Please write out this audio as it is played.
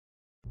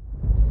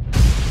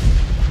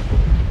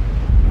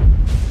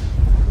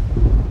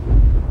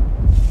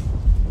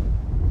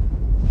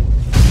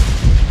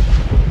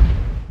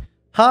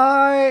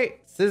Hi,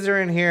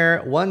 Zizaran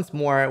here once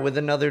more with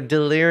another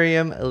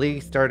Delirium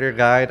League Starter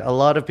Guide. A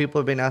lot of people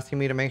have been asking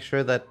me to make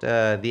sure that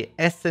the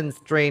Essence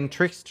Drain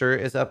Trickster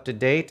is up to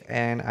date,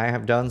 and I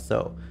have done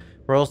so.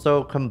 We're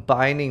also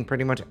combining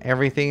pretty much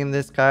everything in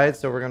this guide,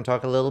 so we're going to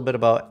talk a little bit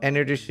about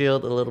Energy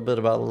Shield, a little bit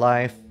about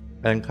Life,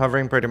 and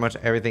covering pretty much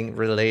everything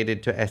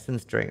related to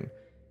Essence Drain.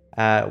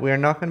 We are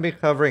not going to be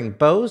covering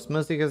bows,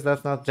 mostly because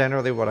that's not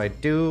generally what I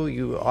do.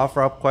 You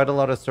offer up quite a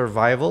lot of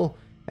survival,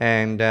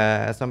 and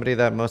as somebody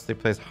that mostly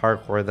plays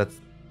hardcore, that's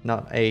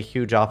not a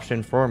huge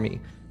option for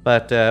me.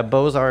 But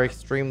bows are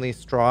extremely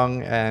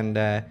strong and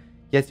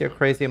gets you a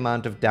crazy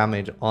amount of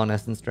damage on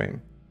Essence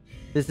Drain.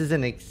 This is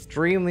an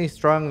extremely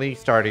strong league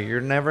starter. You're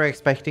never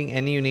expecting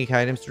any unique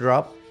items to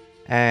drop.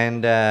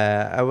 And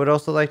I would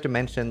also like to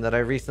mention that I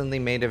recently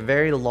made a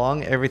very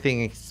long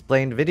Everything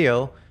Explained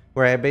video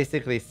where I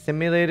basically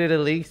simulated a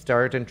league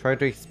start and tried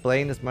to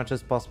explain as much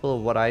as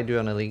possible what I do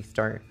on a league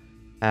start.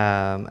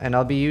 And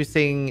I'll be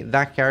using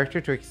that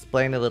character to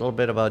explain a little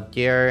bit about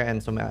gear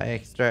and some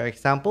extra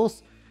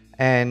examples.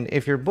 And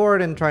if you're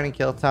bored and trying to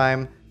kill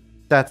time,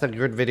 that's a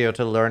good video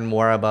to learn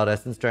more about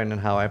Essence Drain and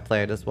how I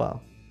play it as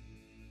well.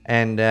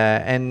 And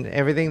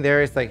everything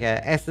there is like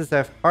a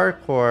SSF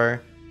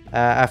hardcore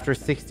after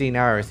 16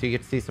 hours. So you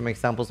get to see some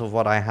examples of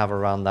what I have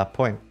around that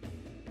point.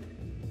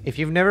 If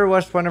you've never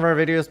watched one of our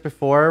videos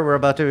before, we're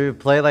about to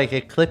play like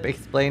a clip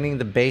explaining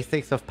the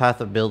basics of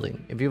Path of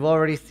Building. If you've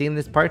already seen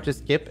this part, just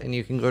skip and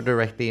you can go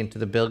directly into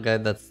the build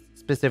guide that's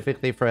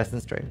specifically for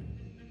Essence Drain.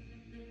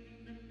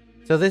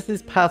 So this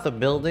is Path of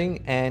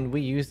Building, and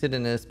we use it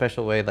in a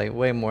special way, like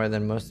way more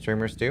than most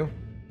streamers do.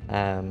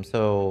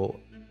 So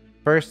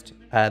first,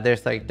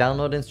 there's like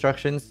download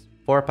instructions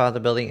for Path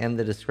of Building and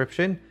the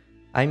description.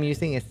 I'm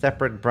using a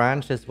separate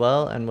branch as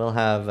well, and we'll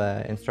have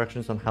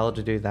instructions on how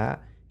to do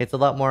that. It's a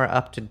lot more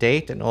up to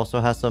date and also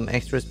has some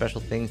extra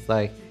special things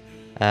like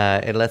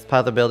it lets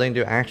Path of Building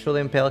do actual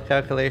impale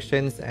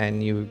calculations,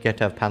 and you get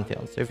to have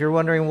Pantheon. So if you're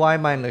wondering why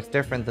mine looks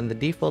different than the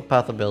default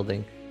Path of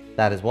Building,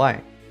 that is why.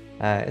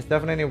 It's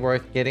definitely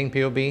worth getting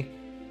POB.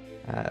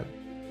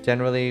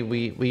 Generally,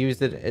 we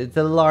use it. It's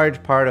a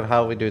large part of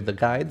how we do the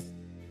guides.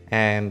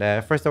 And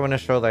first I want to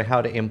show like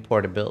how to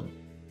import a build.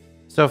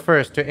 So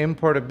first, to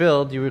import a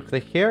build, you would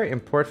click here,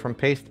 import from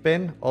paste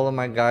bin. All of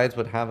my guides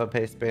would have a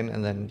paste bin,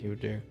 and then you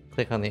do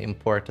click on the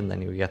import, and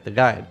then you get the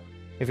guide.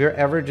 If you're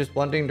ever just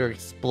wanting to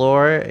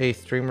explore a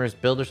streamer's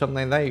build or something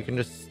like that, you can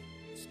just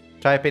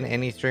type in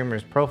any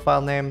streamer's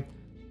profile name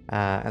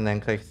and then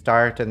click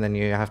start, and then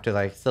you have to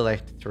like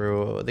select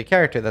through the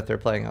character that they're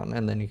playing on,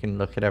 and then you can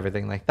look at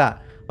everything like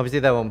that. Obviously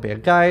that won't be a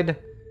guide,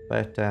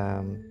 but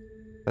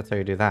that's how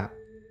you do that.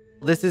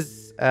 This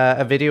is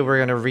a video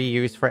we're going to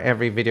reuse for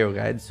every video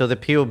guide, so the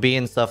POB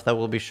and stuff that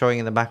we'll be showing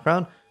in the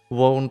background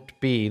won't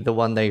be the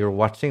one that you're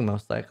watching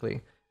most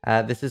likely.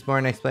 This is more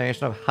an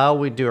explanation of how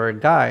we do our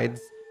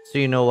guides, so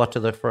you know what to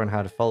look for and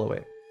how to follow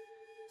it.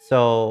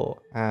 So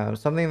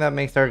something that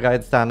makes our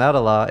guide stand out a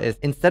lot is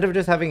instead of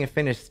just having a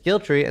finished skill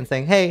tree and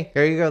saying, hey,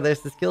 here you go, there's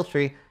the skill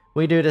tree,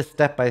 we do this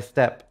step by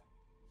step.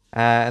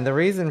 And the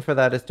reason for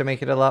that is to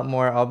make it a lot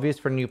more obvious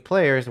for new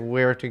players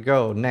where to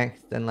go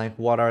next and like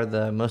what are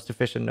the most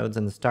efficient nodes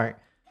in the start.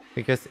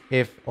 Because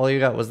if all you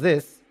got was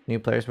this, new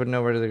players would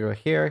know where to go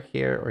here,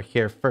 here, or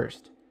here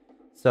first.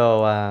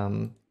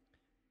 So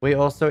we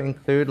also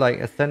include like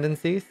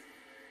ascendancies.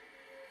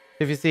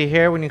 If you see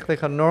here, when you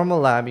click on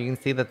normal lab, you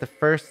can see that the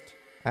first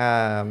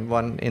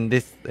one in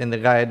the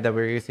guide that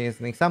we're using as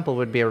an example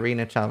would be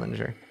arena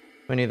challenger.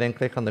 When you then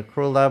click on the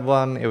cruel lab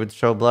one, it would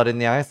show blood in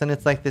the eyes, and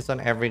it's like this on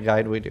every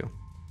guide we do.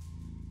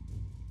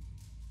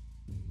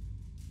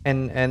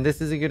 And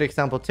this is a good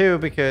example too,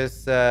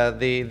 because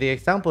the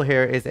example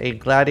here is a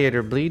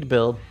gladiator bleed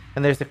build,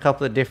 and there's a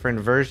couple of different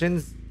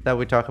versions that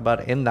we talk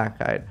about in that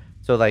guide.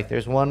 So like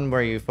there's one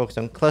where you focus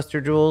on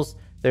cluster jewels,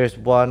 there's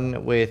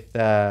one with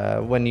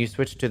when you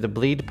switch to the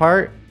bleed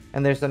part,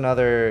 and there's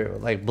another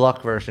like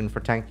block version for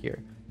tank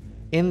gear.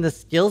 In the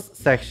skills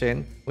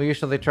section, we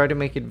usually try to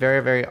make it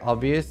very, very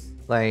obvious,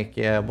 like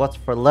what's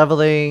for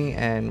leveling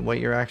and what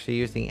you're actually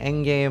using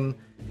endgame,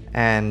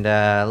 and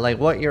like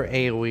what your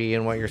AoE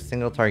and what your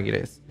single target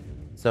is.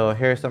 So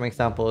here are some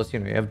examples.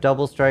 You know, you have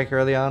double strike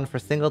early on for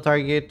single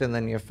target, and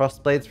then you have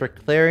frost blades for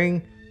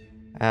clearing.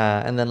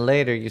 And then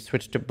later you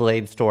switch to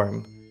Blade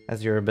Storm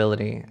as your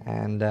ability,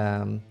 and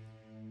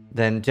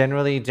then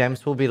generally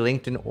gems will be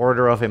linked in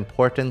order of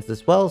importance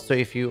as well. So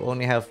if you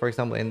only have, for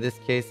example, in this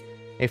case,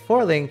 a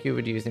 4 link, you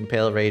would use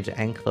Impale, Rage,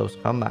 and Close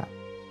Combat.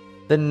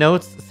 The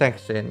notes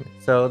section.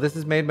 So this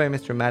is made by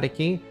Mr.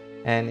 Madiki,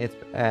 and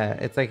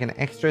it's like an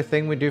extra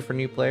thing we do for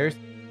new players.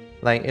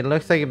 Like it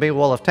looks like a big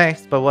wall of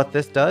text, but what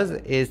this does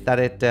is that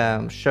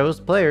it shows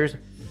players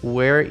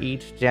where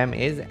each gem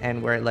is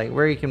and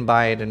where you can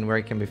buy it and where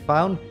it can be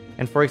found.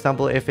 And for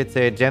example, if it's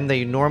a gem that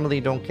you normally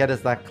don't get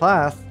as that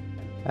class,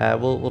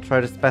 we'll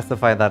try to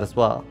specify that as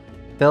well.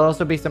 There'll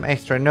also be some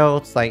extra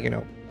notes, like, you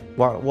know,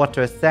 what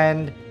to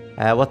ascend,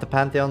 what the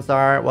Pantheons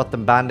are, what the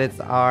Bandits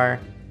are.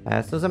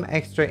 So some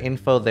extra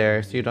info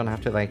there, so you don't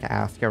have to like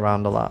ask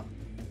around a lot.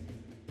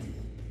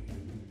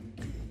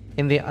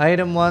 In the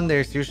item one,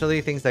 there's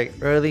usually things like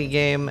early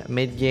game,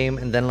 mid game,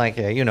 and then like,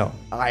 you know,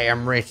 I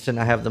am rich and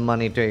I have the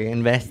money to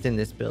invest in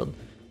this build.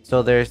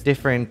 So there's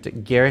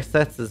different gear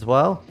sets as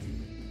well.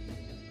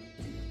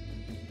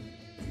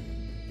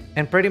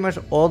 And pretty much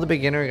all the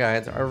beginner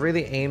guides are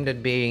really aimed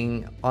at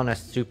being on a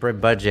super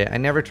budget. I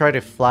never try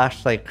to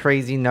flash like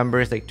crazy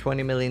numbers like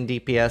 20 million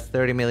DPS,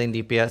 30 million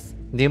DPS.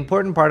 The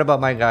important part about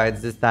my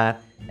guides is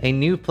that a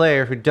new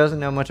player who doesn't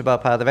know much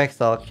about Path of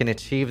Exile can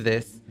achieve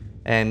this.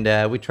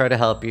 And we try to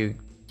help you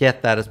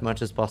get that as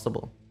much as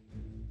possible.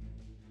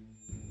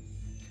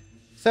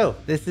 So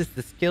this is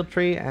the skill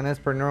tree, and as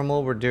per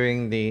normal, we're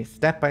doing the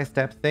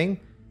step-by-step thing.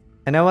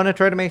 And I want to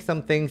try to make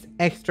some things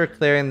extra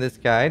clear in this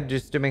guide,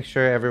 just to make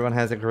sure everyone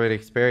has a great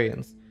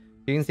experience.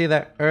 You can see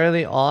that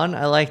early on,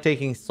 I like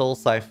taking Soul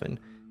Siphon.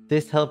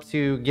 This helps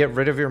you get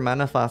rid of your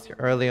Mana Flask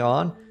early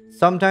on.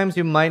 Sometimes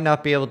you might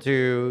not be able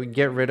to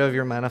get rid of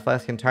your Mana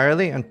Flask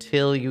entirely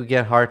until you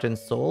get Heart and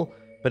Soul,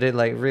 but it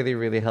like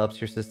really helps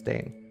your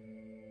sustain.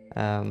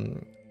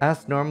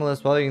 As normal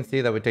as well, you can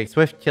see that we take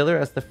Swift Killer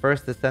as the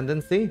first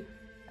ascendancy.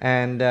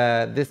 And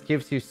this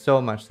gives you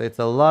so much. It's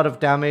a lot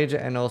of damage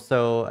and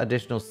also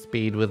additional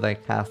speed with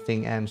like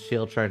casting and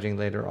shield charging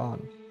later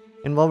on.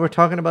 And while we're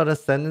talking about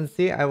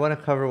ascendancy, I want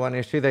to cover one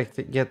issue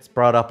that gets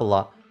brought up a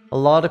lot. A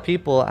lot of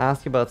people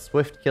ask about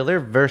Swift Killer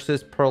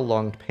versus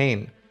Prolonged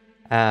Pain.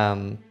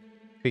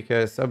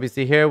 Because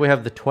obviously here we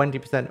have the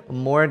 20%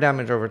 more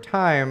damage over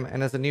time,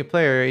 and as a new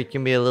player it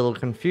can be a little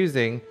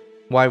confusing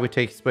why we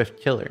take Swift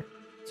Killer.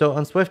 So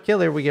on Swift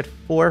Killer we get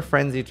 4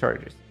 Frenzy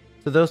Charges.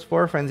 So those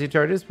 4 Frenzy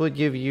Charges will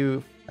give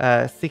you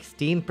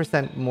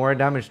 16% more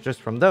damage just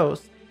from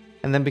those.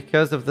 And then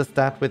because of the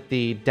stat with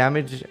the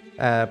damage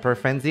per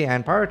Frenzy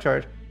and Power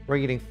Charge, we're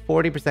getting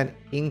 40%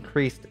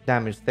 increased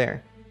damage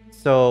there.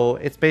 So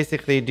it's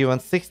basically, do you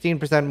want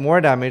 16%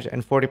 more damage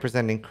and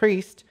 40%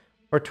 increased,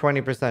 or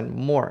 20%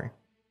 more?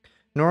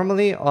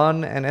 Normally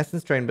on an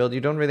Essence Drain build,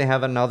 you don't really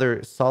have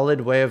another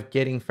solid way of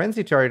getting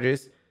Frenzy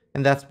Charges,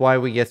 and that's why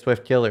we get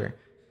Swift Killer.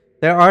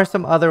 There are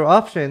some other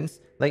options,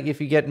 like if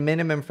you get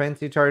minimum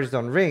Frenzy Charges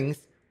on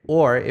rings,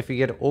 or if you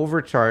get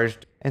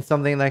overcharged and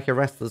something like a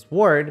Restless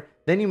Ward,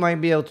 then you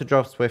might be able to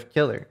drop Swift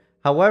Killer.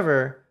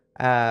 However,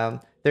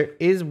 there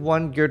is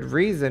one good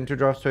reason to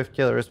drop Swift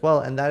Killer as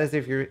well, and that is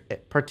if you're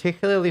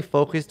particularly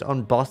focused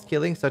on boss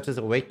killing, such as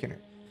Awakener.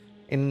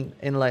 In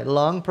like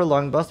long,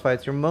 prolonged boss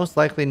fights, you're most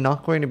likely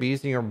not going to be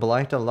using your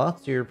Blight a lot,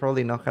 so you're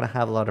probably not going to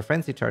have a lot of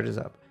Frenzy Charges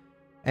up.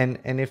 And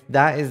if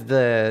that is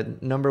the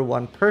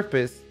 #1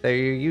 purpose that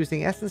you're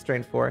using Essence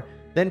Drain for,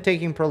 then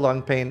taking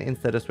Prolonged Pain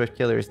instead of Swift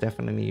Killer is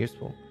definitely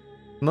useful.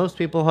 Most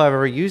people,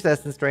 however, use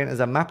Essence Drain as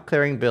a map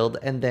clearing build,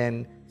 and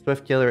then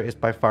Swift Killer is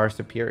by far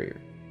superior.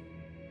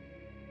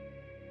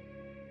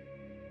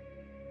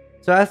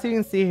 So as you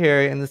can see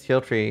here in the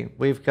skill tree,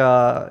 we've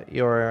got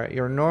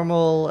your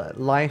normal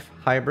life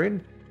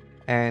hybrid,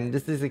 and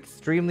this is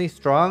extremely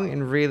strong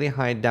and really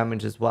high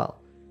damage as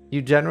well.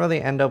 You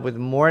generally end up with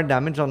more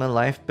damage on a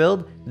life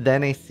build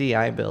than a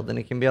CI build, and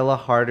it can be a lot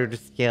harder to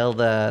scale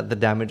the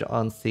damage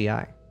on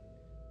CI.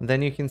 And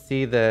then you can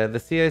see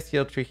the CI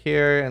skill tree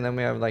here, and then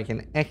we have like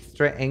an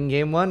extra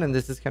endgame one, and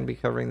this is going to be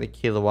covering the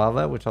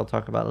Kilowava, which I'll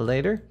talk about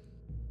later.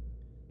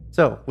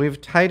 So we've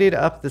tidied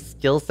up the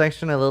skill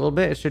section a little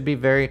bit. It should be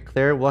very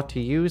clear what to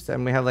use,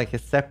 and we have like a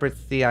separate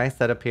CI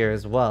setup here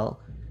as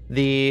well.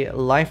 The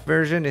life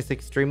version is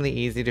extremely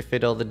easy to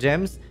fit all the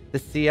gems. The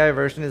CI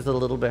version is a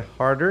little bit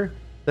harder.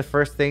 The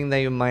first thing that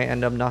you might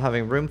end up not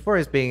having room for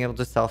is being able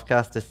to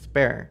self-cast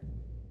Despair.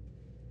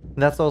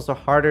 That's also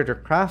harder to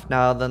craft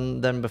now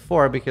than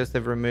before, because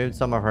they've removed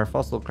some of our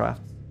fossil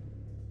crafts.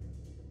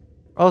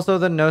 Also,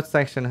 the notes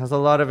section has a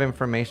lot of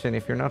information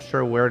if you're not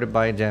sure where to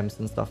buy gems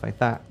and stuff like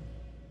that.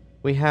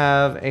 We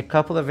have a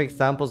couple of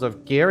examples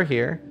of gear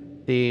here.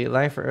 The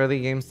life early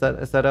game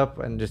setup,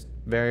 and just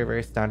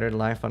very standard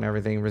life on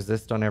everything,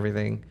 resist on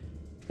everything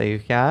that you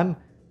can.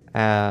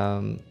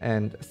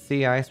 And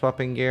CI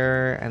swapping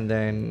gear, and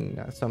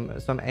then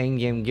some end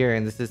game gear.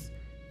 And this is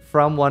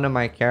from one of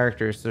my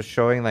characters, so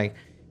showing like,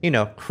 you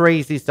know,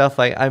 crazy stuff.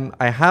 Like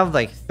I have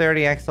like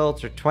 30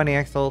 exalts or 20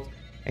 exalts,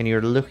 and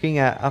you're looking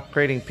at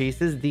upgrading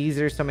pieces. These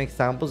are some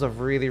examples of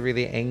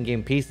really end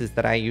game pieces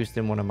that I used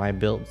in one of my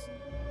builds.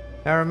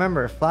 Now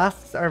remember,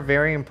 flasks are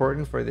very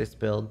important for this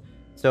build,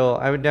 so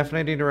I would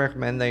definitely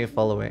recommend that you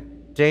follow it.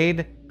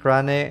 Jade,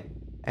 granite,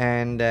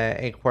 and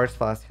a quartz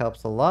flask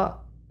helps a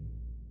lot.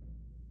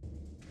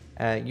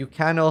 You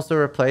can also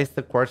replace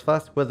the quartz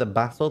flask with a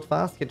basalt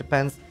flask. It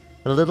depends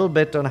a little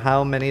bit on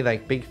how many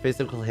like big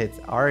physical hits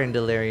are in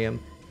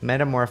Delirium.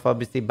 Metamorph,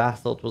 obviously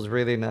basalt was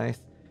really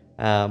nice,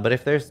 but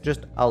if there's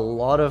just a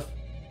lot of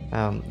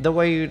the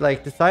way you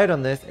like decide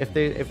on this, if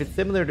it's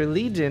similar to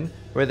Legion,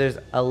 where there's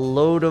a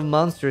load of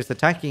monsters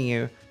attacking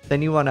you,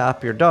 then you want to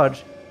up your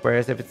dodge.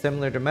 Whereas if it's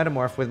similar to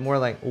Metamorph with more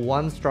like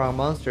one strong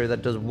monster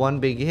that does one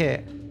big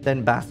hit,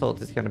 then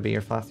Basalt is going to be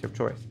your flask of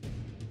choice.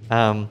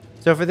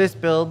 So for this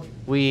build,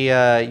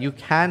 you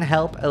can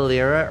help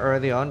Alira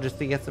early on just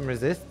to get some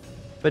resist,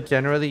 but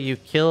generally you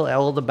kill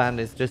all the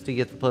bandits just to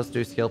get the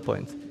 +2 skill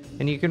points.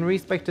 And you can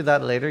respec to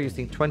that later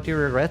using 20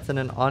 regrets and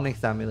an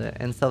Onyx amulet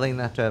and selling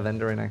that to a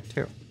vendor in Act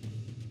 2.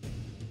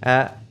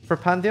 For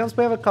Pantheons,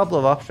 we have a couple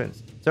of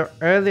options. So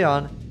early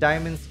on,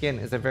 Diamond Skin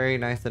is a very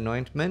nice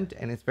anointment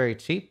and it's very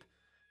cheap.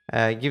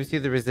 It gives you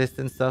the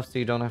resistance stuff so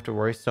you don't have to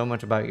worry so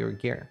much about your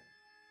gear.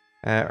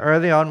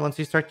 Early on, once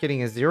you start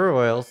getting a 0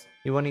 oils,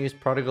 you want to use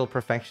Prodigal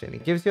Perfection.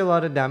 It gives you a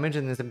lot of damage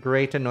and is a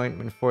great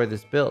anointment for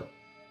this build.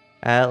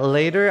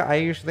 Later, I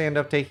usually end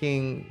up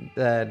taking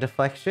the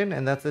Deflection,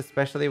 and that's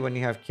especially when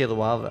you have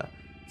Kilowava.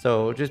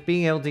 So just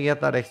being able to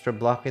get that extra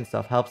block and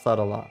stuff helps out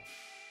a lot.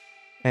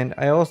 And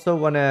I also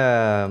want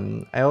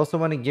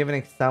to give an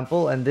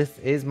example, and this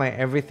is my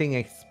Everything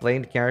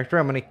Explained character.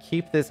 I'm going to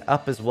keep this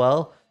up as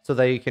well so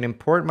that you can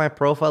import my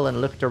profile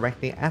and look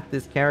directly at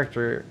this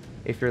character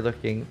if you're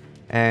looking.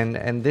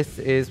 And this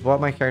is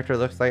what my character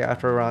looks like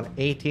after around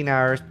 18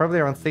 hours, probably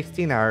around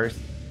 16 hours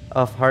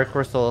of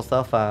hardcore solo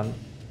self-found.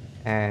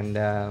 And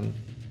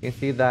you can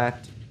see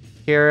that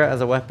here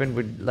as a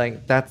weapon,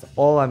 that's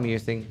all I'm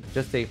using.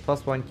 Just a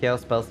 +1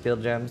 Chaos Spell Steel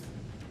Gems.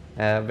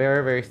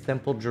 Very, very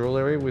simple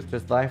jewelry with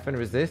just life and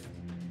resist.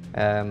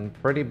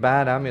 Pretty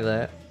bad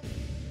amulet.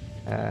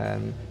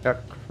 Got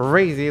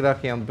crazy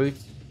lucky on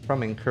boots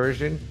from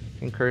Incursion.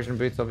 Incursion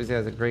boots obviously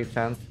has a great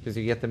chance because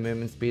you get the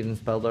movement speed and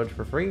spell dodge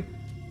for free.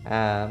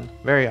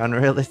 Very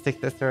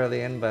unrealistic this early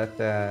in, but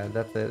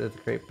that's a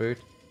great boot.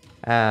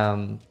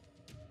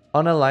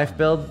 On a life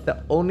build,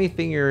 the only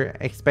thing you're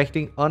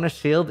expecting on a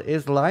shield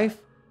is life.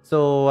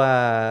 So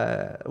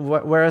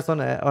whereas on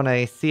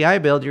a CI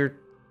build, you're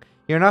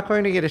not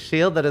going to get a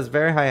shield that is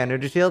very high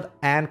energy shield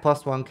and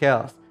 +1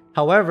 chaos.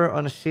 However,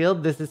 on a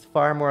shield, this is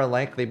far more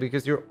likely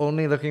because you're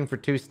only looking for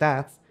 2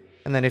 stats.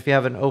 And then if you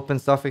have an open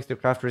suffix to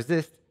craft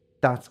resist,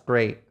 that's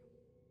great.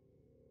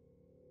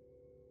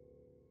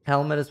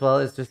 Helmet as well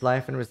is just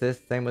life and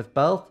resist. Same with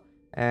belt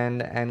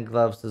and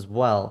gloves as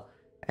well.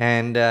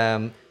 And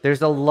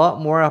there's a lot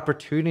more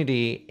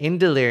opportunity in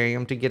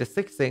Delirium to get a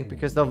 6 sync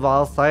because the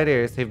Vaal side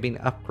areas have been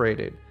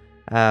upgraded.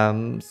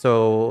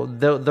 So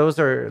those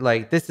are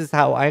this is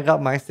how I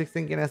got my 6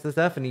 sync in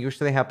SSF, and it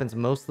usually happens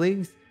most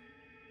leagues.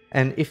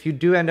 And if you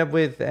do end up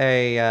with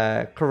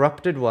a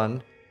corrupted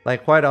one,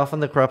 quite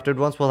often the corrupted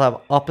ones will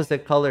have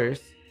opposite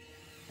colors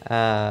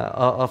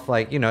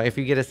if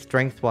you get a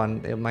strength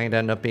one, it might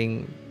end up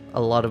being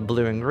a lot of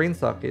blue and green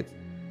sockets.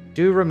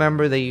 Do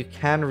remember that you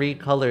can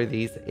recolor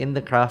these in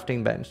the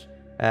crafting bench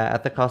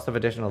at the cost of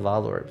additional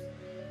Vaal orbs.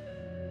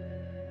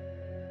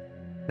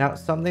 Now,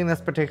 something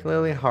that's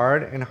particularly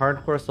hard in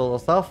hardcore solo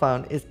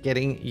self-found is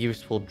getting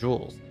useful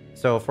jewels.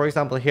 So, for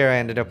example, here I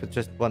ended up with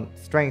just 1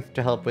 strength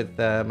to help with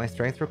my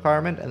strength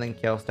requirement and then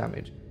chaos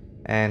damage.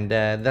 And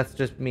that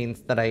just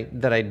means that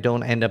I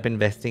don't end up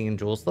investing in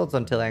jewel slots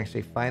until I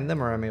actually find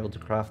them or I'm able to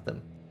craft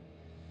them.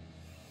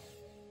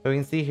 So we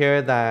can see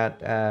here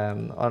that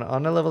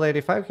on a level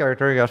 85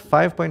 character, I got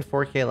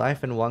 5.4k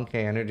life and 1k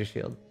energy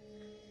shield.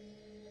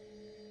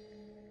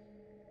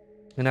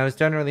 And I was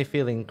generally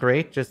feeling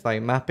great, just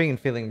mapping and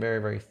feeling very,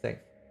 very safe.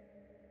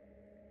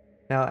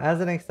 Now,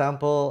 as an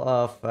example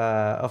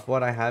of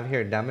what I have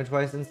here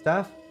damage-wise and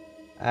stuff,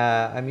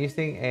 I'm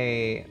using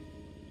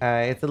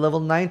it's a level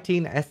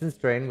 19 Essence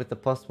Drain with the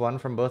 +1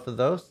 from both of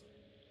those.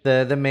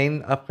 The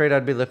main upgrade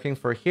I'd be looking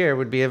for here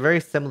would be a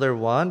very similar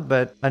one,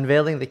 but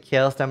unveiling the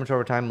chaos damage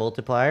over time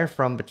multiplier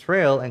from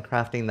Betrayal and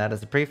crafting that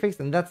as a prefix,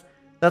 and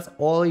that's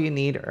all you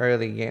need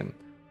early game.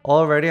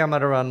 Already I'm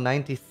at around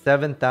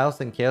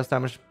 97,000 chaos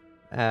damage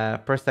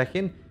per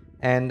second,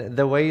 and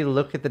the way you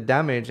look at the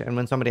damage, and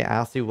when somebody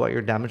asks you what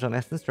your damage on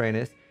Essence Drain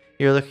is,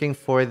 you're looking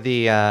for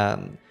the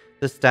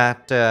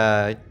stat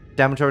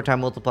damage over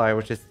time multiplier,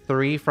 which is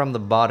 3 from the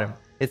bottom.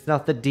 It's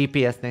not the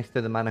DPS next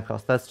to the mana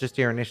cost. That's just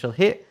your initial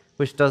hit,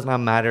 which does not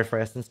matter for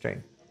Essence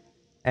Drain.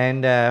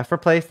 And for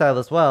playstyle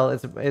as well,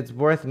 it's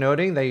worth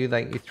noting that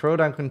you throw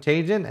down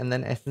Contagion and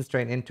then Essence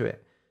Drain into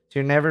it. So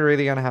you're never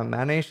really gonna have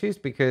mana issues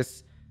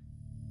because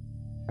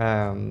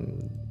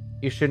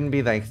you shouldn't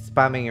be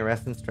spamming your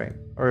Essence Drain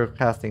or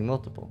casting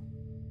multiple.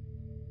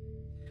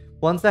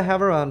 Once I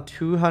have around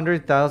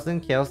 200,000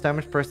 chaos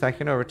damage per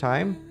second over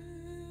time,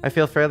 I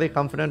feel fairly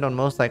confident on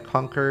most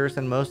Conquerors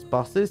and most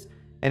bosses.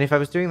 And if I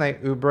was doing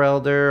Uber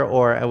Elder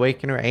or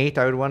Awakener 8,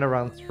 I would want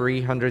around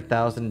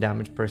 300,000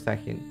 damage per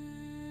second.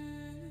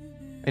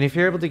 And if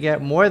you're able to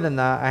get more than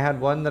that, I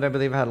had one that I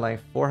believe had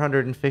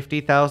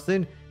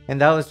 450,000,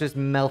 and that was just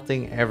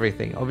melting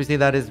everything. Obviously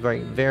that is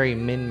very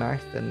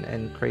min-maxed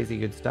and crazy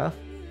good stuff.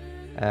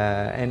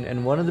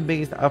 And one of the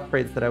biggest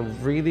upgrades that I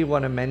really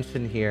want to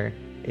mention here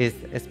is,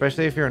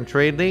 especially if you're in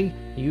Trade League,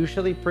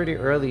 usually pretty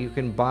early you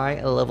can buy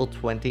a level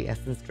 20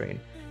 Essence Drain.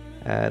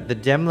 The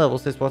gem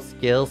levels is what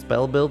scale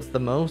spell builds the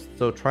most,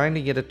 so trying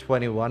to get a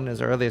 21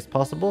 as early as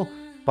possible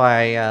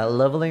by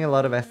leveling a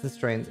lot of Essence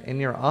Drains in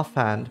your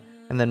offhand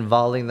and then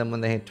volleying them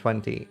when they hit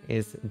 20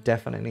 is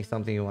definitely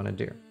something you want to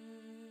do.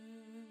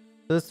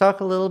 So let's talk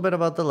a little bit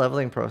about the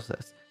leveling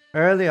process.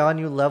 Early on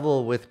you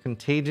level with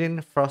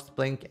Contagion,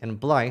 Frostblink, and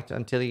Blight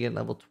until you get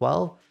level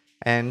 12.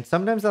 And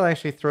sometimes I'll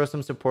actually throw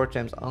some support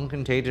gems on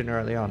Contagion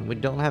early on. We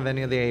don't have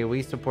any of the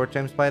AoE support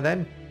gems by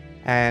then.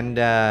 and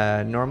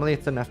normally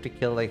it's enough to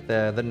kill like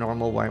the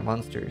normal white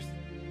monsters.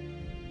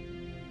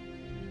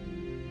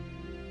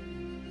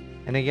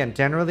 And again,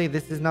 generally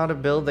this is not a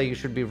build that you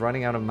should be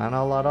running out of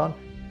mana a lot on.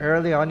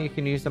 Early on you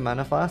can use the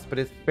mana flask, but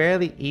it's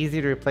fairly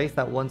easy to replace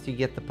that once you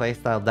get the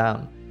playstyle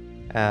down.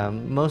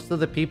 Most of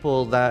the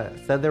people that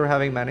said they were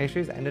having mana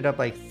issues ended up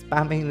like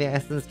spamming the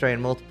Essence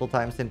Drain multiple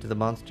times into the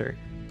monster,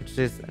 which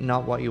is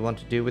not what you want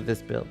to do with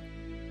this build.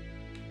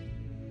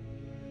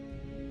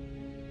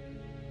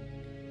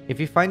 If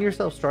you find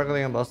yourself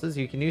struggling on bosses,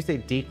 you can use a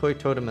decoy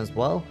totem as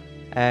well.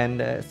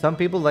 And some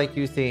people like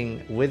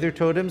using wither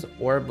totems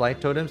or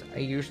blight totems. I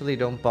usually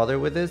don't bother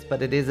with this,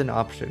 but it is an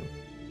option.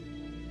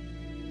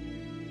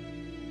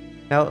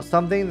 Now,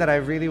 something that I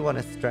really want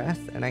to stress,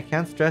 and I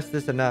can't stress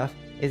this enough,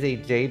 is a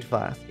Jade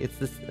Flask. It's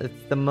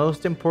the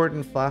most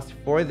important flask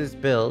for this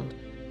build.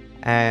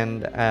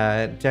 And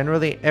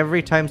generally,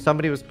 every time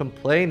somebody was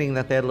complaining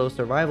that they had low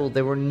survival,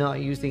 they were not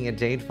using a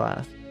Jade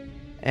Flask.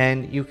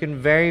 And you can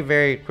very,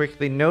 very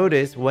quickly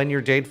notice when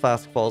your Jade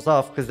Flask falls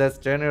off, because that's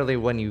generally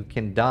when you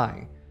can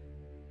die.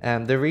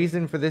 The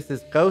reason for this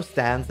is Ghost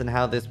Dance, and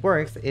how this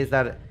works is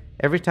that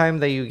every time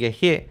that you get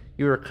hit,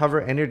 you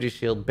recover energy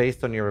shield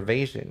based on your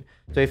evasion.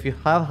 So if you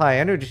have high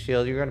energy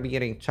shield, you're going to be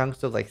getting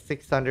chunks of like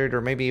 600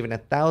 or maybe even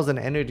 1,000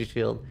 energy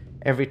shield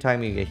every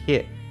time you get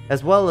hit,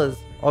 as well as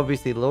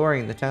obviously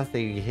lowering the chance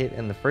that you get hit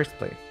in the first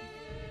place.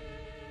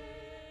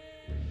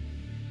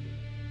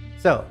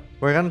 So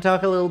we're going to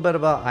talk a little bit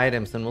about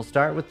items, and we'll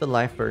start with the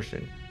life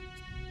version.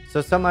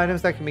 So some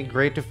items that can be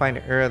great to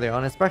find early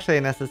on, especially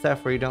in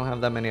SSF where you don't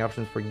have that many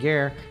options for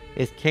gear,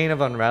 is Cane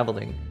of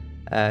Unraveling.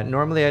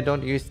 Normally I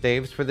don't use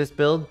staves for this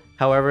build,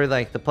 however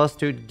like the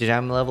 +2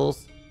 gem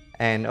levels,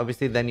 and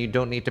obviously then you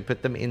don't need to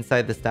put them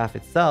inside the staff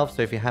itself,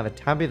 so if you have a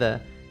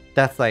Tabula,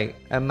 that's like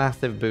a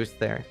massive boost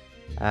there.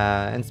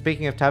 And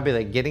speaking of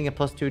Tabula, getting a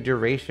 +2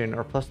 duration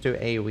or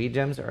 +2 AoE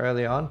gems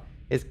early on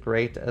is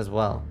great as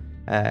well.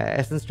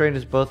 Essence Drain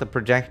is both a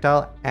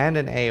projectile and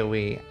an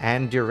AoE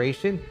and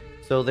duration,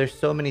 so there's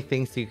so many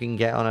things you can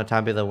get on a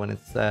Tabula when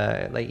it's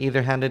like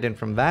either handed in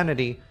from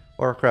Vanity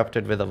or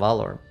corrupted with a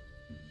Valor.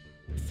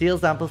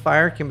 Seal's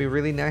Amplifier can be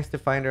really nice to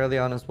find early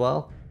on as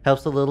well.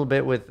 Helps a little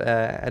bit with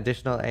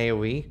additional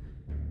AoE.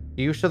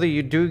 Usually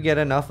you do get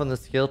enough on the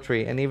skill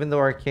tree, and even though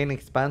Arcane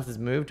expands his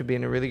move to be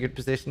in a really good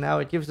position now,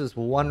 it gives us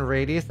 1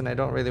 radius, and I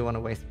don't really want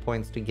to waste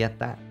points to get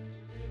that.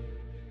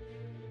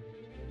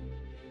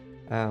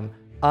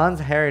 On's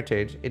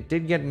Heritage, it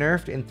did get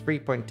nerfed in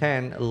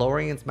 3.10,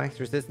 lowering its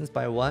max resistance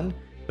by 1,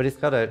 but it's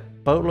got a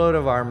boatload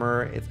of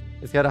armor,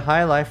 it's got a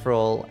high life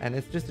roll, and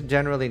it's just a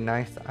generally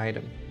nice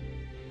item.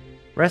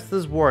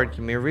 Restless Ward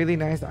can be a really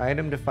nice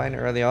item to find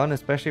early on,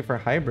 especially for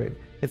hybrid.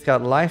 It's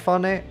got life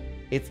on it,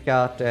 it's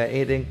got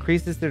it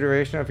increases the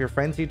duration of your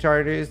frenzy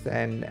charges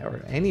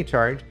or any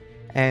charge,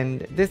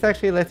 and this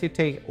actually lets you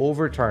take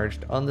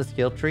overcharged on the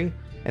skill tree,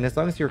 and as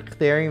long as you're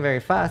clearing very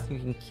fast, you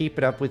can keep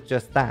it up with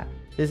just that.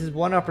 This is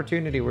one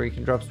opportunity where you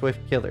can drop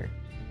Swift Killer.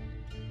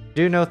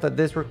 Do note that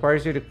this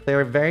requires you to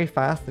clear very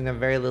fast and have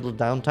very little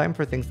downtime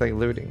for things like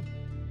looting.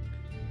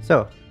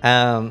 So,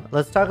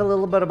 let's talk a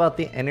little bit about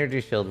the energy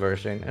shield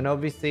version. And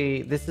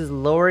obviously, this is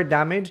lower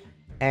damage,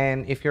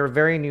 and if you're a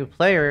very new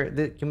player,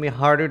 it can be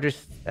harder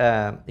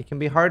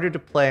to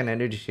play an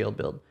energy shield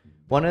build.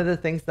 One of the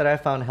things that I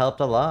found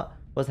helped a lot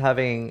was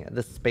having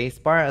the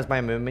spacebar as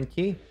my movement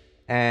key.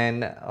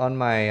 And on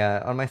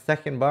my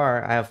second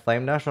bar, I have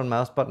Flame Dash on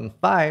mouse button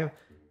 5,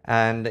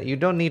 and you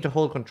don't need to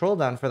hold control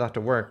down for that to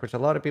work, which a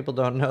lot of people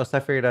don't know, so I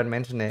figured I'd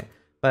mention it.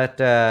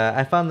 But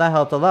I found that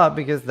helped a lot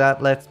because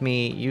that lets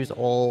me use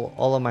all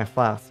of my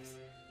flasks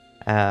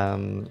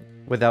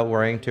without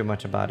worrying too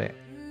much about it.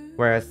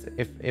 Whereas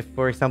if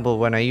for example,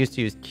 when I used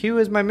to use Q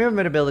as my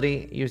movement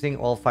ability, using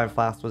all 5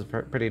 flasks was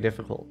pretty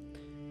difficult.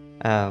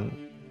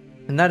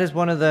 And that is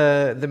one of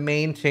the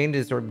main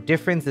changes or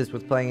differences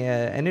with playing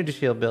an energy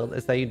shield build,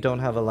 is that you don't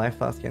have a life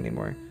flask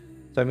anymore.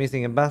 So I'm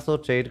using a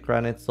Basalt, Jade,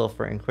 Granite,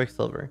 Sulfur, and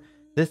Quicksilver.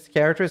 This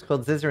character is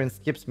called Zizaran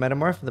Skips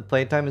Metamorph, and the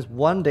playtime is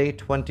 1 day,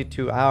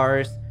 22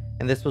 hours,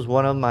 and this was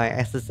one of my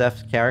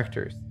SSF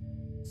characters.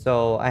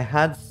 So I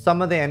had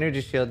some of the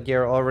energy shield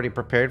gear already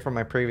prepared for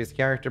my previous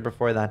character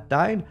before that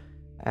died.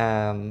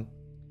 And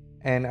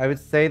I would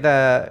say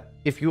that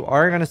if you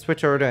are going to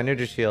switch over to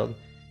energy shield,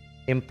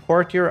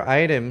 import your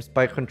items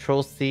by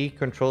Control-C,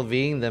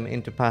 Control-Ving them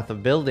into Path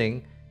of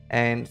Building,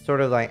 and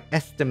sort of like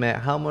estimate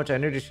how much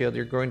energy shield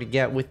you're going to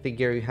get with the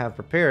gear you have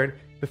prepared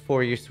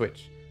before you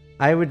switch.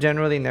 I would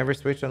generally never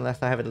switch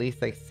unless I have at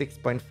least like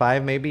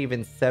 6.5, maybe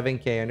even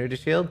 7k energy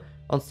shield.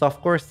 On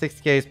softcore,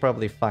 6k is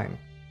probably fine.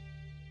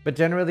 But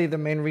generally, the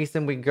main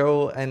reason we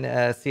go and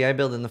CI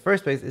build in the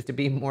first place is to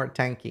be more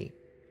tanky.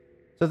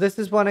 So this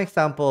is one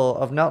example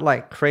of not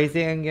like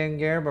crazy endgame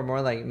gear, but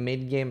more like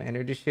mid-game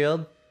energy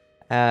shield.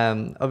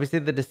 Obviously,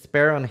 the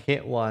Despair on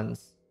hit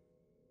ones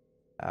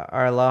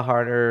are a lot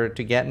harder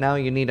to get now.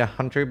 You need a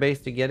hunter base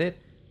to get it.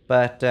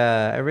 But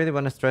I really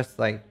want to stress,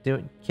 like,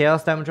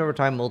 chaos damage over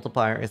time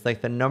multiplier is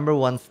like the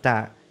 #1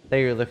 stat that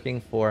you're looking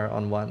for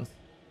on ones.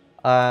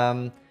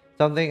 So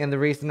Something, and the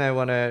reason I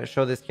want to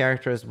show this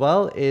character as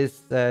well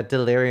is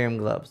Delirium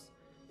gloves.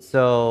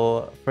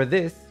 So for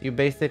this, you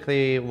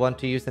basically want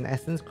to use an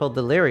essence called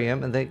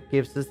Delirium, and that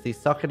gives us the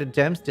socketed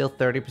gems deal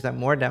 30%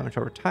 more damage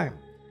over time.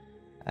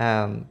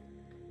 And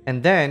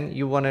then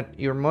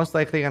you're most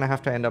likely gonna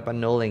have to end up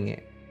annulling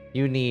it.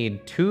 You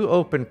need 2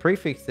 open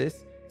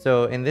prefixes.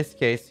 So in this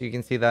case, you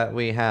can see that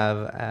we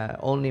have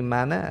only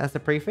mana as a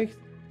prefix,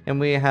 and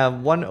we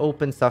have 1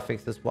 open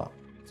suffix as well.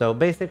 So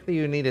basically,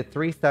 you need a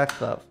 3-stat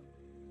glove.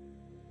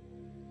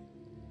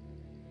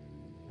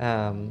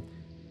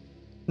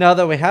 Now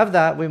that we have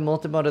that, we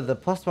multi-modded the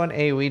 +1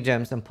 AoE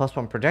gems and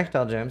 +1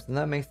 projectile gems, and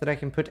that makes that I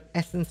can put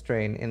Essence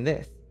Drain in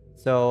this.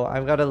 So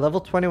I've got a level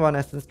 21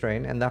 Essence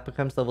Drain, and that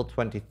becomes level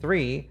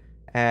 23,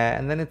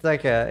 and then it's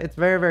like it's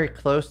very, very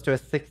close to a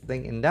 6th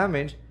link in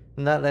damage,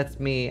 and that lets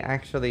me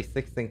actually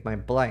 6th link my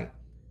Blight.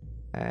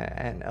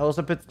 And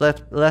also puts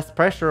less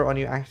pressure on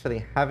you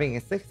actually having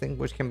a 6th link,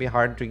 which can be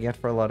hard to get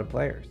for a lot of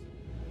players.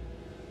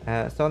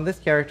 So on this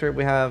character,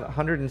 we have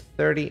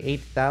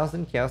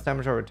 138,000 chaos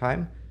damage over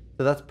time.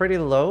 So that's pretty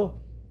low,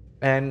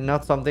 and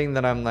not something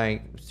that I'm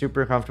like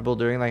super comfortable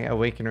doing like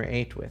Awakener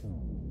 8 with.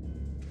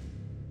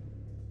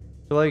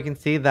 So while you can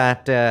see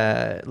that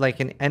like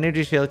an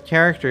energy shield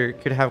character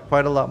could have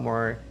quite a lot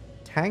more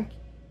tank,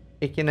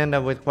 it can end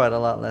up with quite a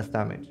lot less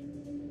damage.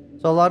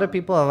 So a lot of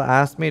people have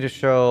asked me to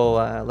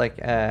show like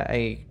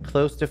a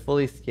close to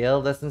fully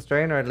scaled Essence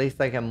Drain, or at least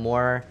like a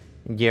more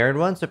geared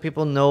one, so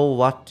people know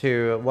what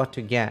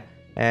to get.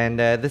 And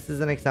this is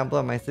an example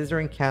of my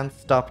Zizaran Can't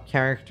Stop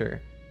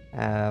character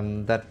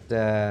that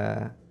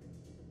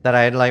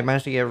I like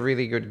managed to get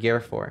really good gear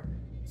for.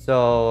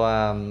 So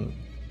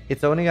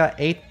it's only got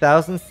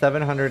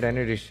 8,700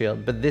 energy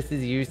shield, but this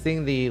is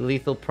using the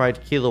Lethal Pride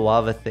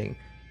Kilowava thing.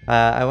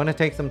 I want to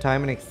take some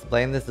time and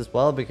explain this as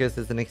well, because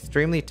it's an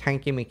extremely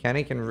tanky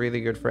mechanic and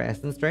really good for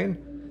Essence Drain.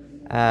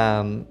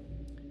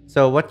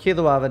 So what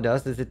Kilowava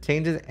does is it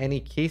changes any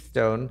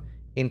keystone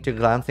into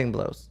glancing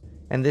blows.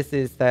 And this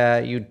is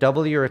that you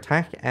double your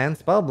attack and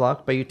spell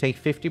block, but you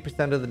take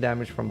 50% of the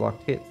damage from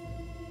blocked hits.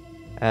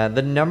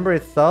 The number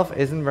itself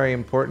isn't very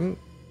important.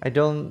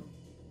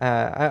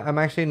 I'm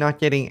actually not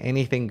getting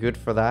anything good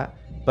for that,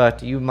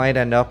 but you might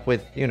end up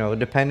with, you know,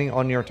 depending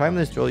on your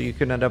timeless jewel, you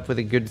could end up with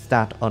a good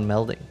stat on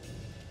melding.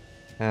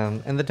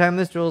 And the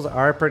timeless jewels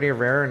are pretty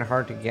rare and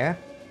hard to get,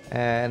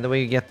 and the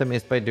way you get them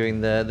is by doing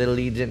the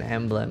Legion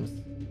emblems,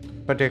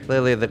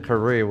 particularly the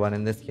Karui one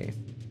in this case.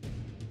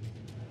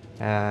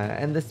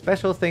 And the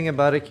special thing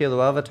about a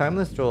Kilowava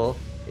timeless jewel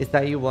is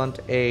that you want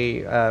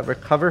a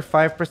recover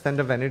 5%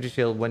 of energy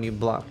shield when you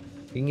block.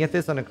 You can get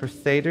this on a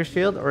Crusader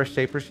shield or a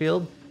Shaper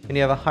shield, and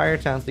you have a higher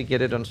chance to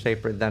get it on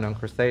Shaper than on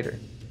Crusader.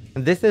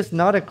 And this is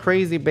not a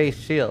crazy base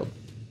shield.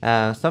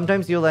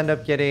 Sometimes you'll end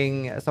up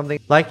getting something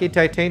like a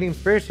Titanium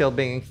Spirit Shield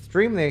being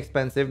extremely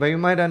expensive, but you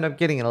might end up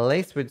getting a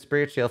Lacewood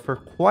Spirit Shield for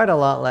quite a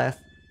lot less,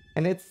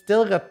 and it's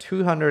still got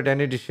 200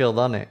 energy shield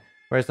on it,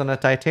 whereas on a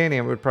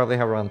Titanium it would probably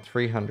have around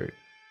 300.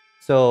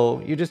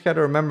 So you just got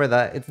to remember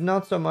that it's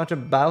not so much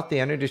about the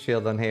energy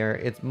shield on here,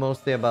 it's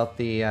mostly about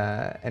the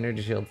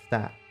energy shield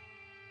stat.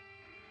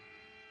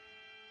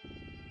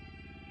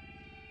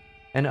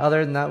 And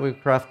other than that,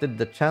 we've crafted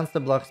the chance to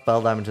block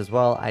spell damage as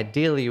well.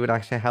 Ideally, you would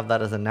actually have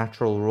that as a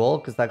natural roll,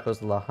 because that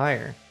goes a lot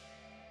higher.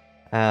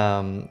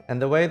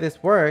 And the way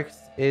this works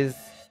is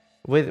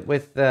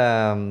with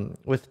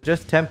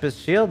just Tempest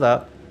Shield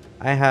up,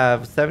 I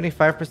have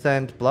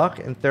 75% block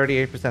and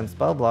 38%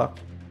 spell block,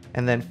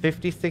 and then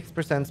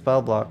 56%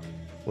 spell block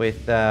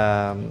with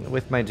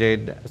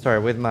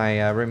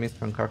my Remy's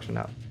Concoction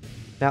up.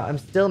 Now I'm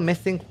still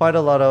missing quite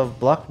a lot of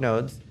block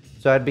nodes,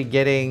 so I'd be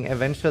getting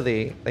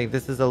eventually, like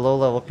this is a low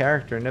level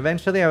character, and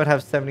eventually I would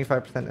have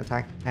 75%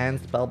 attack and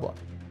spell block.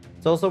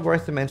 It's also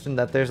worth to mention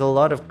that there's a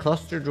lot of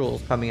cluster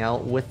jewels coming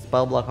out with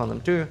spell block on them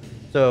too,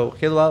 so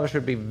Kilowava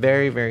should be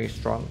very, very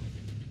strong.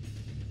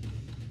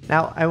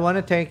 Now I want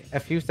to take a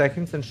few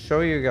seconds and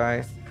show you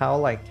guys how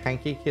like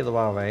tanky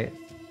Kilowava is.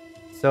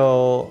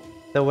 So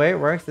the way it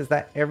works is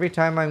that every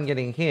time I'm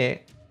getting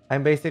hit,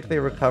 I'm basically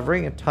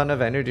recovering a ton of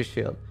energy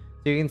shield.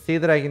 So you can see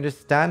that I can just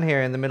stand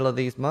here in the middle of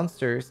these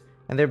monsters,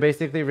 and they're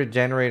basically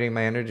regenerating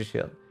my energy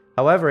shield.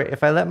 However,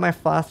 if I let my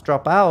flask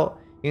drop out,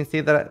 you can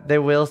see that they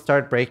will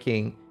start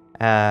breaking,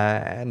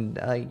 and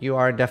you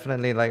are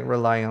definitely like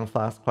relying on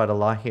flask quite a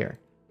lot here.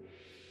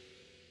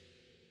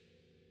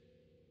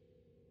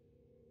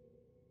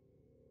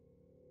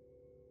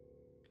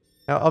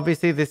 Now,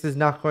 obviously, this is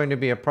not going to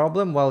be a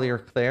problem while you're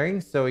clearing,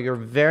 so you're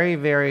very,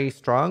 very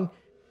strong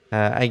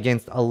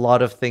against a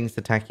lot of things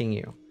attacking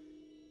you.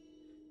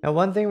 Now,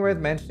 one thing worth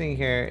mentioning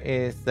here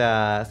is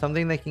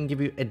something that can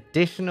give you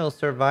additional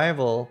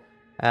survival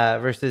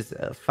versus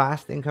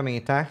fast incoming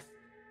attacks,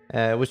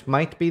 which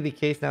might be the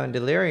case now in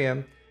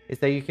Delirium, is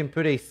that you can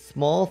put a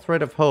small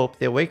thread of hope,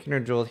 the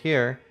Awakener jewel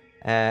here,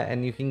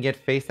 and you can get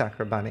face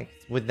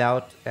acrobatics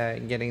without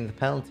getting the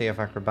penalty of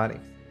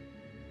acrobatics.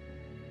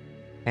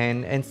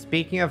 And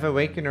speaking of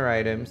Awakener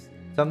items,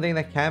 something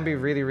that can be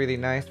really, really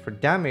nice for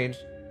damage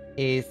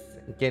is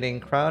getting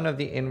Crown of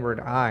the Inward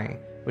Eye.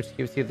 which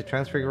gives you the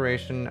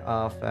transfiguration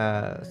of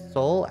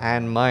soul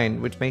and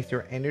mind, which makes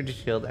your energy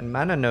shield and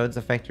mana nodes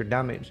affect your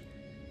damage.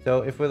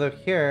 So if we look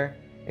here,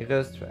 it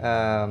goes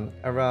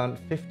around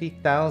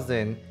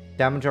 50,000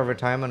 damage over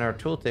time on our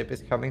tooltip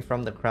is coming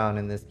from the crown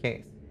in this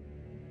case.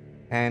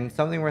 And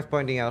something worth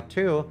pointing out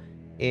too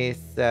is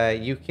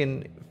you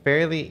can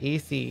fairly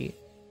easy,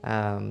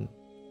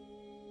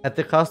 at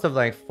the cost of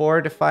like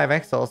 4 to 5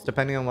 exiles,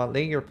 depending on what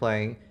league you're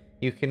playing,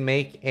 you can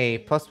make a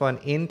 +1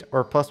 int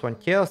or +1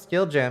 chaos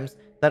skill gems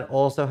that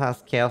also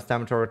has chaos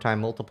damage over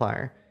time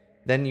multiplier.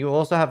 Then you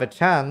also have a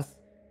chance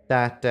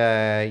that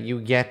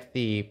you get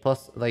the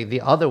like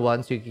the other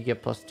ones you could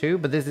get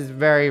 +2, but this is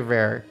very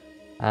rare,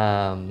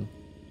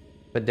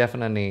 but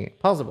definitely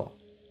possible.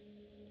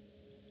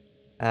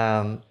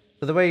 So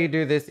the way you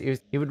do this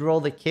is you would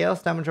roll the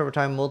chaos damage over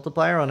time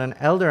multiplier on an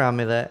elder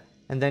amulet,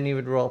 and then you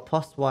would roll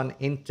 +1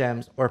 int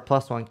gems or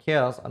 +1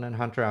 chaos on an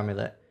hunter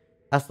amulet.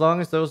 As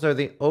long as those are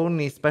the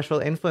only special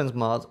influence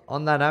mods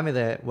on that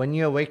amulet, when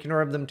you awaken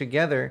orb them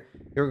together,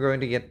 you're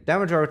going to get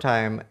damage over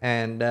time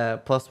and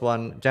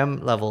 +1 gem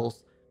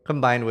levels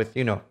combined with,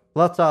 you know,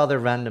 lots of other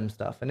random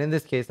stuff. And in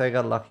this case, I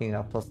got lucky and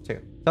got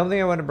 +2.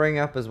 Something I want to bring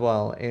up as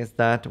well is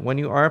that when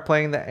you are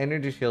playing the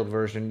energy shield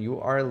version, you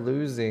are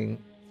losing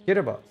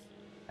skitterbots.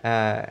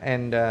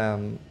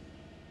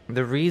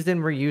 The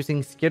reason we're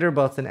using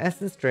skitterbots in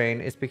Essence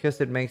Drain is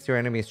because it makes your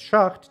enemies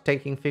shocked,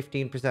 taking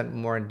 15%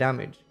 more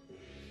damage.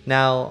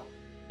 Now,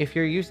 if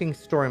you're using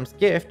Storm's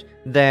Gift,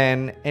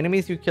 then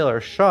enemies you kill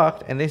are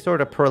shocked and they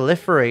sort of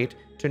proliferate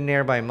to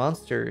nearby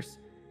monsters.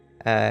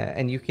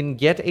 And you can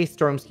get a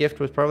Storm's Gift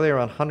with probably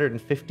around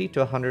 150 to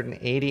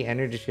 180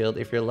 energy shield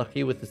if you're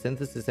lucky with the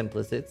synthesis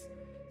implicits.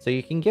 So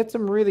you can get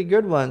some really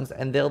good ones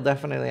and they'll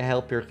definitely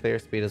help your clear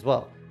speed as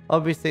well.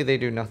 Obviously, they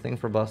do nothing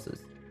for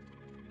bosses.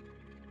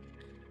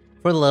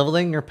 For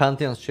leveling, your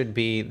Pantheons should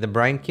be the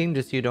Brine King,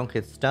 just so you don't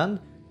get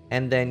stunned.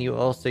 And then you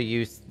also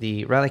use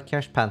the Relic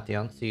Cache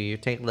Pantheon, so you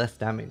take less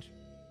damage.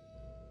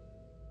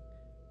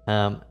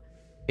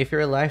 If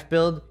you're a life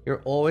build,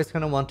 you're always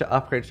going to want to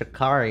upgrade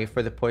Shikari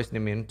for the poison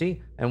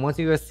immunity. And once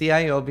you go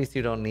CI, you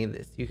obviously don't need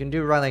this. You can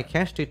do Relic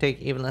Cache to take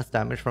even less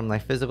damage from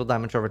like physical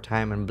damage over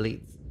time and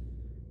bleeds.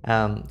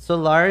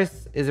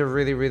 Solaris is a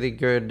really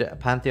good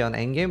Pantheon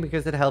endgame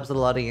because it helps a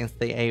lot against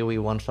the AoE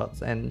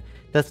one-shots, and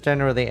that's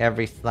generally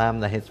every slam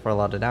that hits for a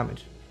lot of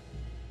damage.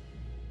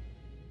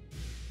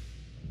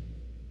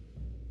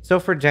 So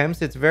for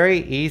gems, it's very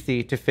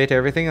easy to fit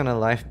everything on a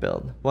life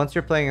build. Once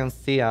you're playing on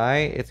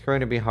CI, it's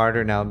going to be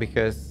harder now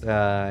because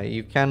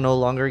you can no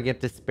longer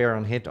get Despair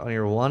on hit on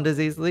your wand as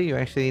easily. You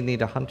actually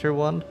need a Hunter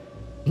wand.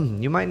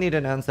 You might need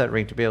an Unset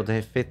ring to be able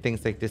to fit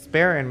things like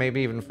Despair and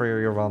maybe even for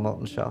your Raw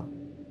Molten Shell.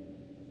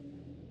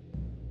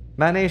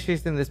 Mana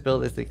issues in this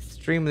build is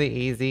extremely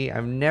easy.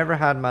 I've never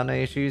had mana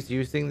issues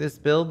using this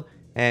build,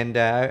 and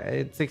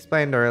it's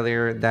explained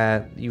earlier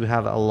that you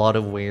have a lot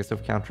of ways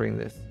of countering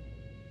this.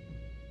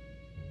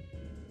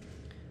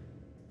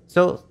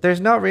 So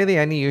there's not really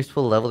any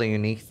useful leveling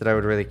uniques that I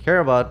would really care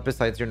about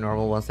besides your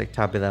normal ones like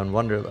Tabula and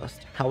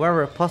Wanderlust.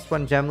 However,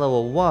 +1 gem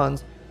level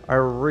 1s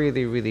are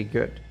really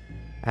good.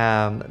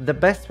 The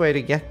best way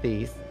to get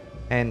these,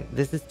 and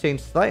this has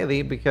changed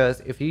slightly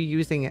because if you're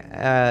using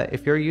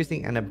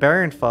an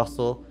aberrant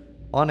fossil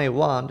on a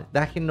wand,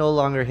 that can no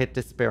longer hit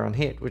Despair on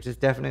hit, which is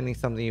definitely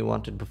something you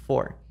wanted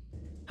before.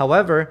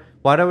 However,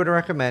 what I would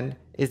recommend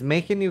is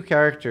make a new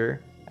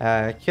character,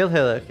 kill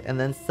Hillock, and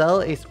then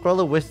sell a Scroll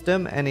of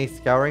Wisdom and a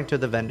Scouring to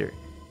the vendor.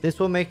 This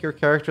will make your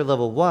character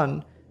level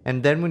 1,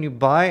 and then when you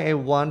buy a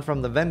wand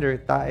from the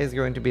vendor, that is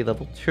going to be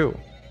level 2.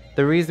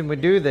 The reason we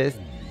do this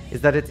is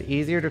that it's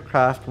easier to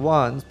craft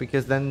wands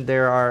because then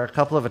there are a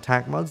couple of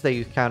attack mods that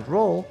you can't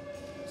roll.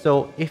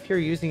 So if you're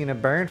using an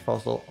aberrant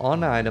fossil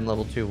on an item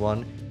level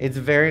 2-1, it's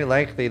very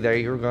likely that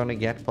you're going to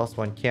get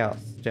 +1 chaos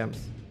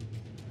gems.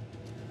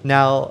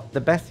 Now, the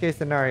best case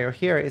scenario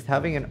here is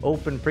having an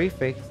open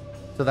prefix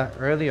so that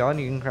early on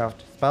you can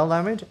craft spell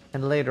damage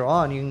and later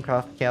on you can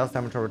craft chaos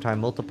damage over time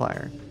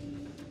multiplier.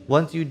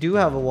 Once you do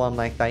have a wand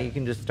like that, you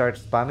can just start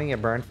spamming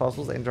aberrant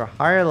fossils into a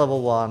higher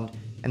level wand.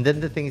 And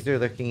then the things you're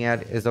looking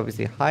at is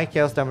obviously high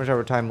chaos damage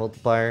over time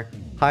multiplier,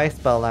 high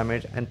spell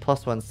damage, and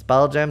 +1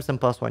 spell gems and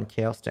 +1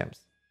 chaos gems.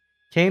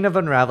 Chain of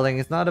Unraveling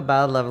is not a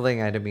bad leveling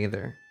item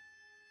either.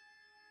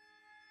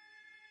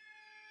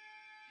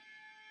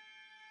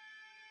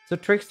 So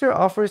Trickster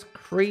offers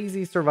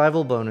crazy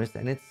survival bonus,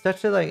 and it's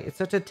such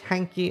a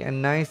tanky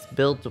and nice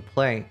build to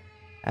play.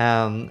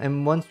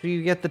 And once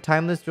you get the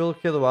Timeless Jewel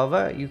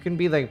Kilowava, you can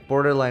be like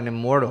borderline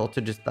immortal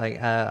to just like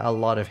a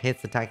lot of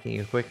hits attacking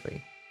you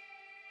quickly.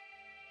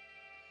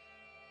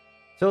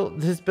 So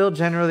this build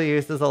generally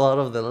uses a lot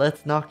of the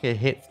let's not get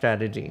hit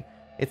strategy.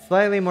 It's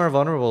slightly more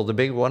vulnerable to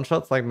big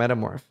one-shots like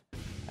Metamorph.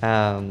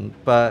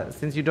 But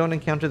since you don't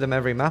encounter them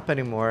every map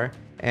anymore,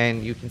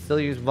 and you can still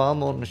use Raw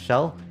Molten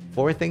Shell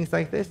for things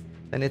like this,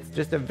 then it's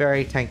just a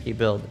very tanky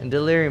build. And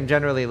Delirium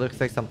generally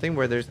looks like something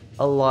where there's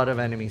a lot of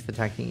enemies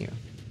attacking you.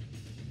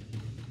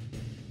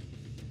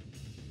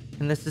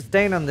 And the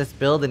sustain on this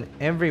build in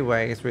every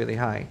way is really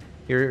high.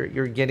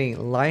 You're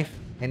getting life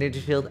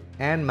energy shield,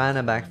 and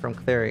mana back from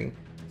clearing.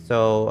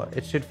 So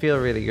it should feel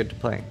really good to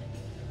play.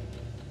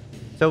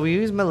 So we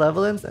use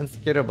Malevolence and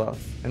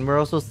Skitterbuffs, and we're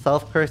also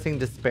self-cursing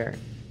Despair.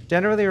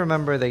 Generally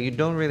remember that you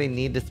don't really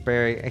need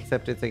Despair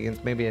except it's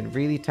against maybe a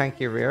really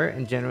tanky rare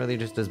and generally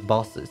just as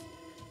bosses.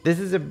 This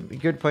is a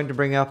good point to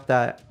bring up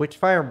that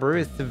Witchfire Brew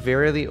is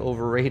severely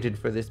overrated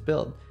for this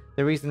build.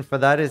 The reason for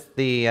that is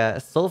the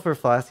Sulfur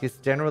Flask is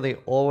generally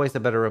always a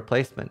better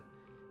replacement.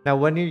 Now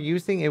when you're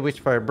using a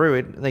Witchfire Brew,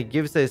 it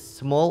gives a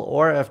small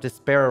aura of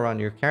despair around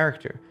your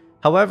character.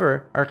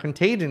 However, our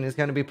Contagion is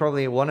going to be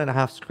probably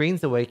 1.5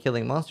 screens away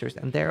killing monsters,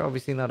 and they're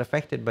obviously not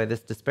affected by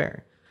this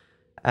despair.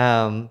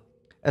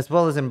 As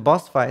well as in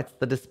boss fights,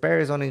 the despair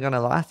is only going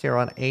to last you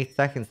around 8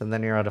 seconds and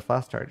then you're out of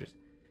fast charges.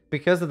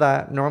 Because of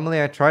that,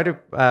 normally I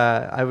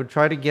would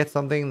try to get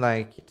something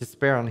like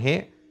despair on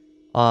hit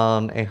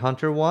on a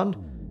hunter wand.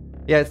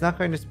 Yeah, it's not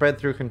going to spread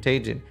through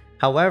Contagion.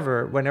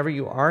 However, whenever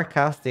you are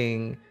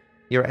casting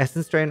your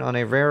Essence Drain on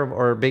a rare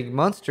or a big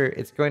monster,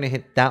 it's going to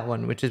hit that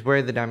one, which is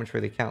where the damage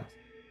really counts.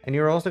 And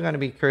you're also going to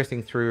be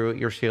cursing through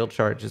your shield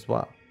charge as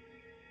well.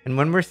 And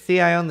when we're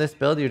CI on this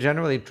build, you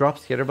generally drop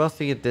Skitterbuffs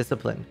to get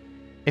Discipline.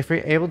 If you're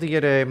able to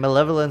get a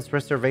Malevolence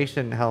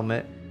Restoration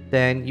helmet,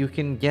 then you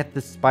can get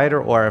the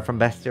Spider Aura from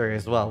Bestiary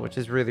as well, which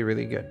is really,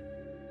 really good.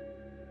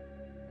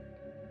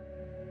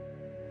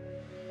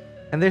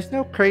 And there's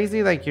no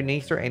crazy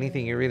uniques or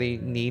anything you really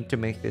need to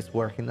make this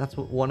work, and that's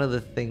one of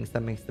the things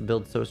that makes the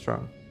build so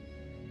strong.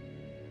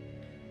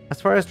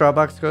 As far as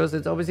drawbacks goes,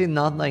 it's obviously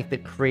not the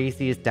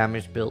craziest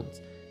damage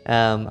builds.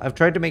 I've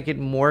tried to make it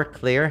more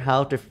clear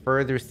how to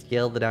further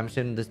scale the damage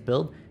in this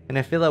build, and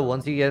I feel that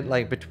once you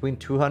get between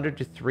 200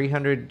 to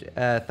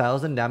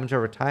 300,000 damage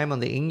over time on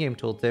the in-game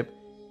tooltip,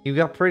 you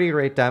got pretty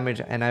great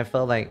damage, and I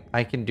felt like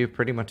I can do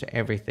pretty much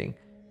everything.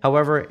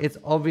 However, it's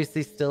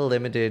obviously still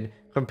limited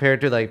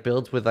compared to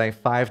builds with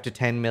 5 to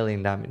 10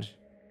 million damage.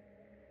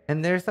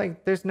 And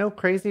there's no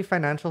crazy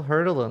financial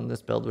hurdle on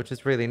this build, which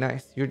is really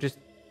nice.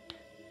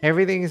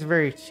 Everything is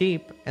very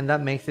cheap, and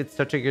that makes it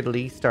such a good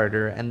league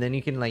starter, and then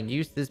you can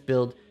use this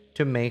build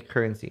to make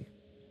currency.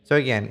 So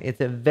again,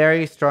 it's a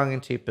very strong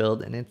and cheap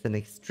build, and it's an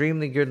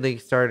extremely good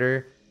league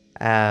starter.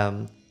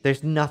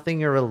 There's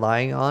nothing you're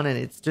relying on, and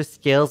it just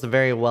scales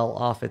very well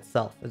off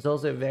itself. It's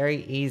also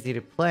very easy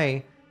to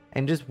play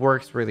and just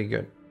works really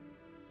good.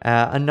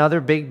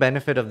 Another big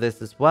benefit of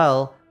this as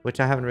well,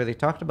 which I haven't really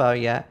talked about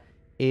yet,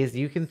 is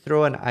you can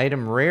throw an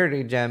item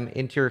rarity gem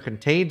into your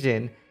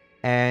Contagion,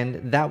 and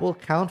that will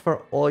count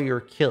for all your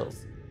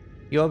kills.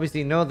 You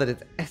obviously know that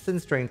it's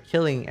Essence Drain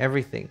killing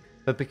everything,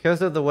 but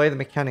because of the way the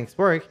mechanics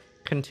work,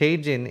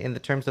 Contagion in the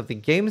terms of the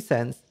game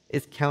sense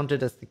is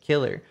counted as the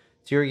killer.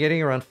 So you're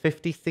getting around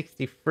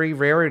 50-60 free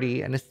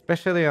rarity, and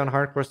especially on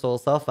Hardcore Soul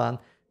Self-Found,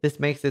 this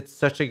makes it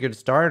such a good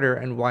starter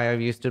and why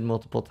I've used it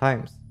multiple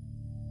times.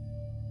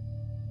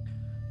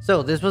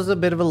 So this was a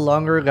bit of a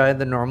longer guide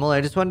than normal. I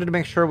just wanted to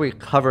make sure we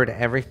covered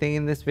everything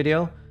in this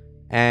video.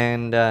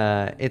 And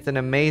it's an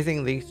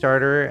amazing league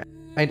starter.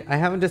 I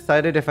haven't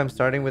decided if I'm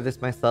starting with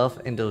this myself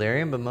in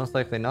Delirium, but most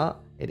likely not.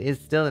 It is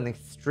still an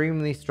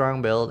extremely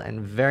strong build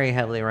and very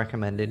heavily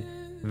recommended.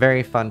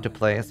 Very fun to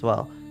play as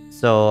well.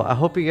 So I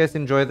hope you guys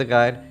enjoyed the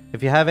guide.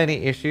 If you have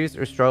any issues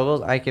or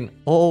struggles, I can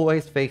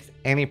always fix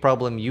any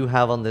problem you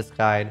have on this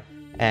guide.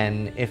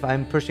 And if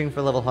I'm pushing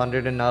for level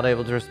 100 and not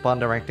able to respond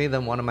directly,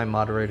 then one of my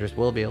moderators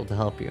will be able to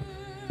help you.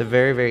 It's a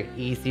very, very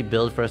easy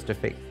build for us to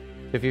fix.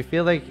 If you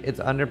feel like it's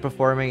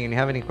underperforming and you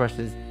have any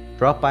questions,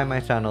 drop by my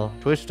channel,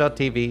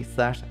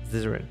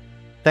 twitch.tv/Zizaran.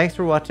 Thanks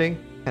for watching,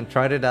 and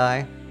try to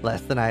die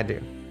less than I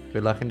do.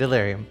 Good luck in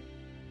Delirium.